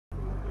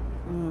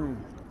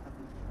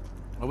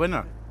A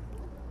winner.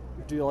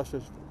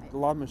 Delicious. The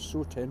lamb is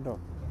so tender.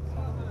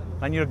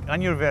 And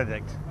your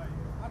verdict?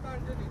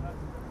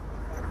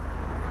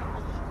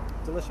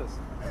 Delicious.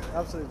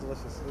 Absolutely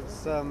delicious.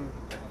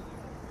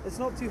 It's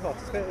not too hot.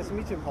 It's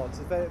medium hot. It's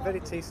very,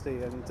 very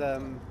tasty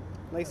and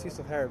nice use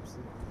of herbs.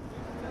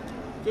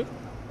 Good.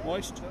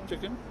 Moist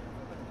chicken.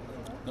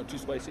 Not too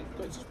spicy.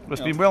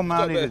 It's been well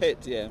marinated.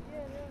 Hit, yeah.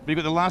 But you've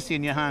got the lassie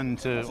in your hand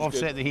to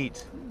offset the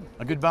heat.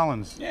 A good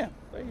balance. Yeah,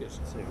 very good.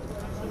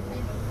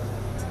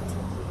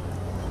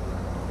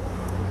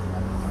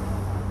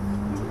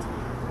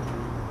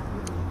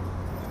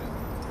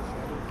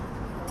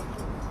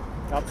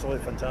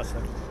 Absolutely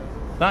fantastic.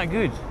 That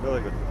good?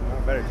 Really good.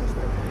 Very tasty.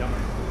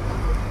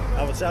 Yeah.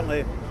 I would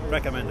certainly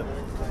recommend it.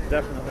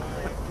 Definitely.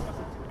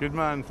 Good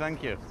man,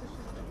 thank you.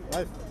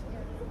 Nice.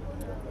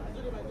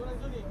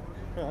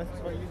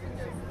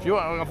 If you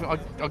want,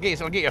 I'll get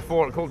you a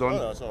fork. Hold on. Oh,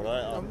 that's all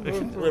right.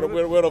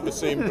 We're of the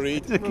same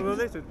breed. We're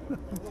related. Oh,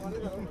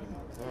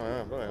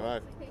 yeah, very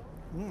nice.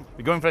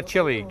 You're going for a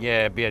chili?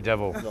 Yeah, be a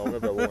devil. No,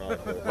 maybe I won't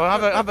have it.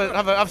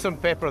 Well, have some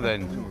pepper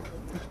then.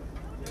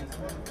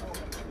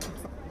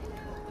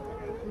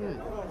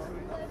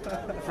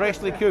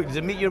 Freshly cooked. Does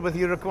it meet with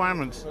your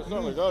requirements? It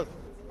certainly does.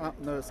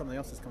 No, something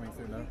else is coming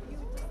through now.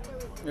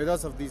 It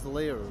does have these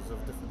layers of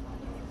different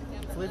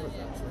flavours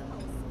actually.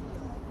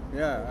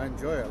 Yeah, I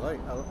enjoy it. I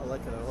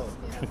like it a lot.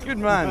 Good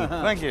man.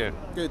 Thank you.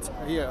 Good.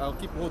 Here, I'll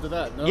keep hold of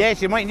that. No?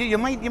 Yes, you might need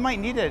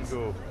it.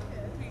 Go.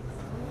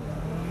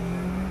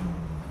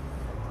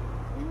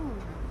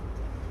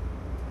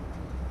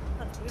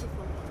 That's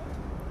beautiful.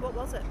 What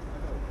was it?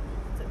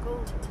 What's it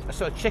called? A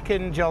sort of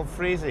chicken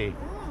jalfrezi.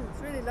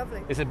 It's really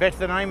lovely. Is it better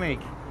than I make?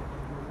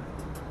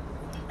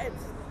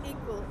 It's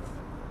equal.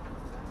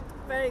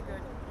 Very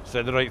good.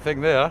 Said the right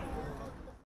thing there.